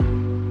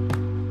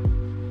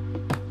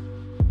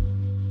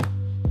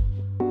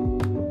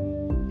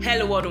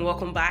Hello world and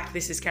welcome back.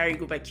 This is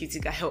Carigo by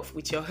Cutica Health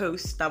with your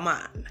host,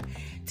 Taman.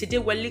 Today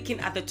we're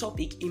looking at the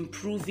topic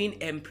improving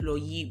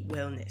employee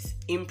wellness.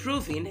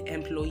 Improving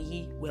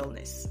employee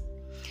wellness.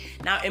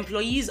 Now,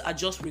 employees are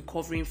just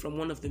recovering from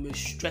one of the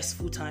most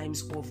stressful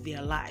times of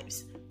their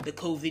lives, the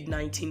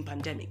COVID-19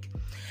 pandemic.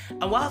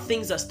 And while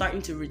things are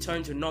starting to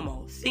return to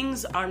normal,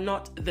 things are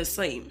not the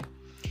same.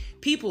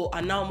 People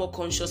are now more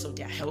conscious of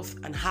their health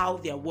and how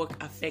their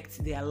work affects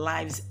their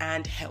lives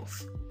and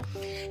health.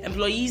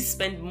 Employees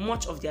spend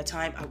much of their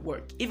time at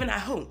work, even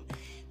at home.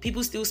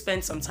 People still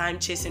spend some time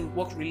chasing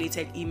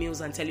work-related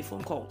emails and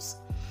telephone calls.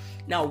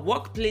 Now,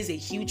 work plays a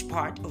huge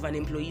part of an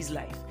employee's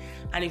life,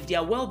 and if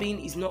their well-being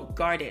is not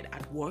guarded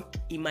at work,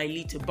 it might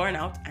lead to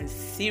burnout and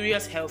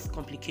serious health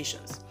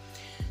complications.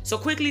 So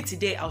quickly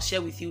today, I'll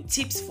share with you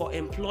tips for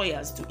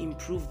employers to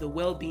improve the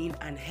well-being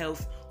and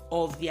health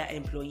of their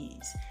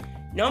employees.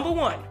 Number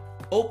 1,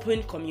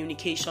 open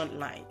communication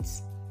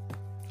lines.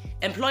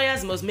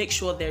 Employers must make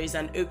sure there is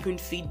an open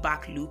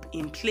feedback loop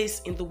in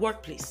place in the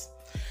workplace.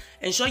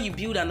 Ensure you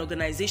build an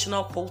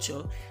organizational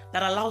culture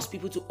that allows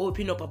people to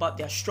open up about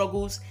their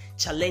struggles,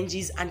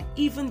 challenges, and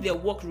even their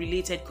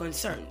work-related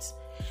concerns.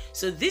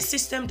 So this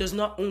system does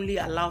not only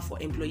allow for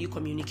employee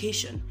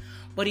communication,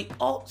 but it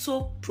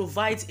also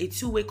provides a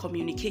two-way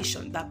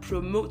communication that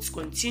promotes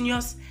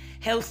continuous,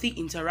 healthy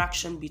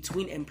interaction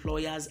between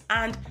employers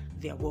and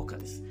their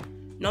workers.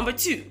 Number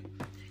 2,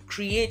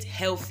 create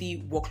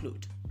healthy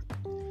workload.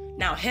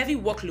 Now, heavy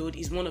workload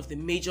is one of the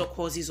major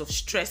causes of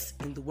stress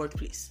in the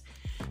workplace.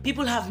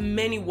 People have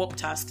many work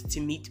tasks to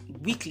meet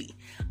weekly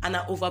and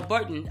are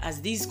overburdened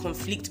as these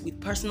conflict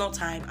with personal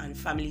time and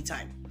family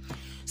time.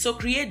 So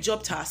create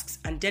job tasks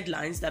and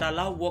deadlines that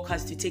allow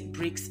workers to take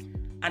breaks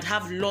and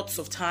have lots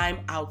of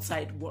time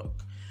outside work.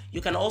 You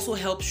can also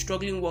help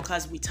struggling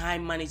workers with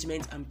time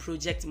management and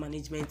project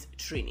management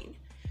training.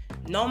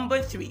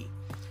 Number 3,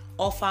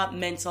 offer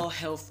mental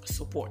health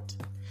support.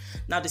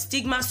 Now, the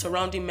stigma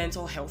surrounding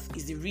mental health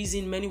is the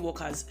reason many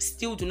workers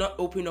still do not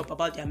open up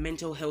about their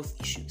mental health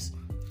issues.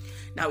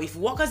 Now, if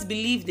workers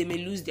believe they may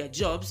lose their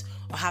jobs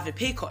or have a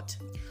pay cut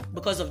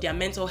because of their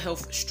mental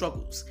health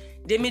struggles,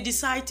 they may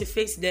decide to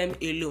face them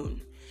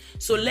alone.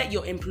 So let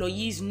your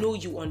employees know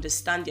you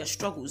understand their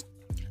struggles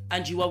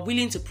and you are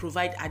willing to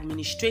provide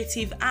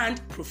administrative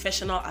and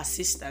professional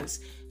assistance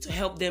to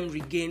help them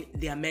regain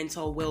their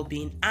mental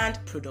well-being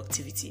and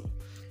productivity.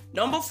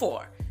 Number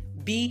 4,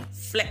 be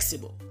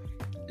flexible.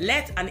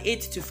 Let an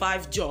 8 to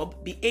 5 job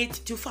be 8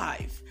 to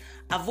 5.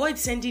 Avoid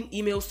sending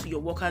emails to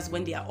your workers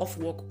when they are off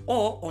work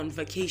or on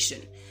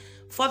vacation.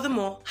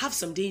 Furthermore, have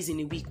some days in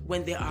a week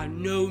when there are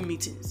no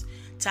meetings,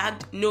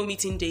 tagged no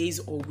meeting days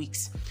or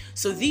weeks.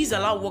 So these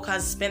allow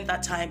workers spend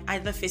that time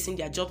either facing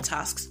their job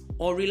tasks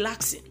or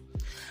relaxing.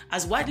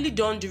 As widely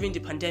done during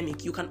the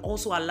pandemic, you can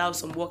also allow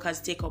some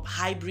workers take up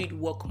hybrid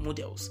work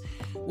models,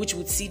 which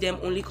would see them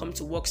only come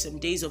to work some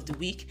days of the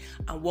week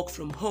and work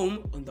from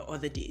home on the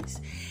other days.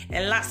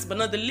 And last but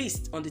not the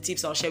least on the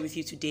tips I'll share with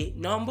you today,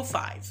 number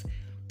 5,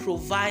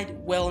 provide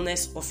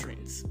wellness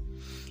offerings.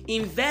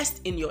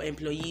 Invest in your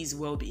employees'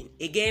 well-being.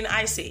 Again,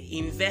 I say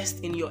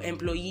invest in your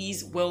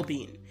employees'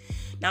 well-being.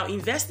 Now,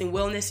 invest in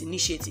wellness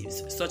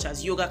initiatives such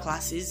as yoga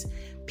classes,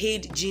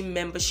 paid gym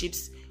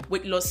memberships,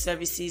 weight loss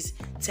services,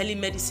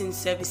 telemedicine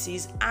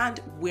services,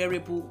 and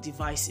wearable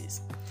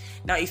devices.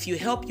 Now, if you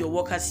help your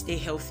workers stay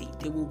healthy,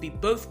 they will be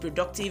both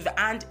productive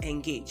and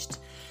engaged.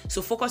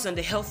 So focus on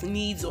the health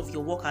needs of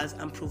your workers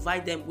and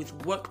provide them with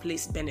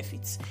workplace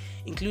benefits,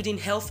 including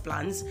health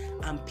plans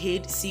and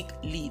paid sick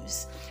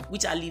leaves,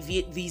 which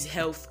alleviate these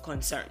health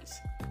concerns.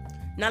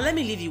 Now, let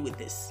me leave you with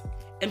this.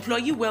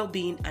 Employee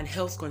well-being and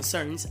health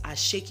concerns are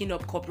shaking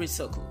up corporate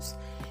circles.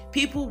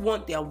 People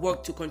want their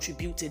work to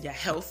contribute to their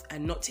health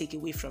and not take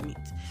away from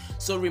it.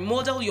 So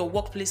remodel your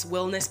workplace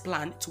wellness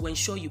plan to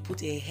ensure you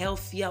put a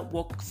healthier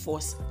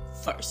workforce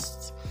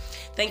first.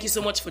 Thank you so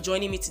much for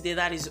joining me today.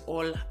 That is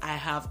all I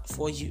have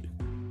for you.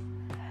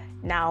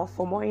 Now,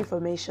 for more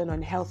information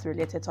on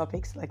health-related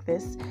topics like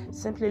this,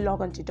 simply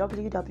log on to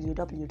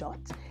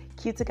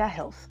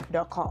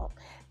www.cuticahealth.com.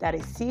 That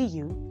is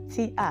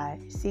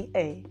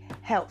CUTICA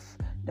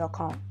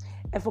health.com.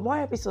 And for more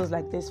episodes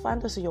like this,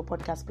 find us on your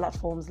podcast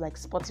platforms like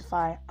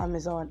Spotify,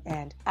 Amazon,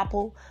 and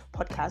Apple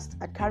Podcasts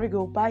at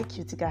Carigo by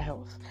Cutica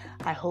Health.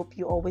 I hope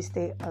you always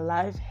stay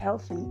alive,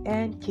 healthy,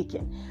 and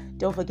kicking.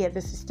 Don't forget,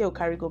 this is still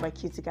Carigo by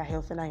Cutica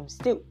Health, and I am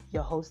still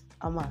your host,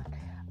 Aman.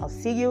 I'll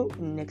see you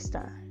next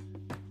time.